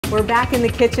We're back in the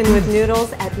kitchen with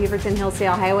Noodles at Beaverton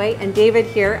Hillsdale Highway, and David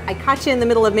here, I caught you in the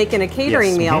middle of making a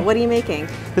catering meal. What are you making?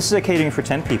 This is a catering for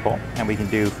 10 people, and we can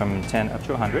do from 10 up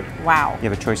to 100. Wow. You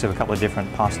have a choice of a couple of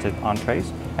different pasta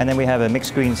entrees. And then we have a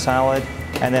mixed green salad,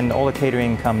 and then all the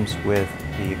catering comes with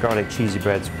the garlic cheesy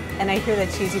breads. And I hear that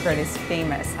cheesy bread is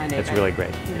famous, huh, David? It's really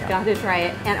great. You've got to try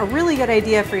it. And a really good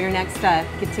idea for your next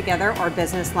get-together or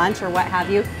business lunch or what have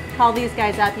you. Call these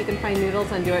guys up. You can find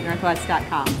Noodles on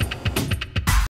doitnorthwest.com.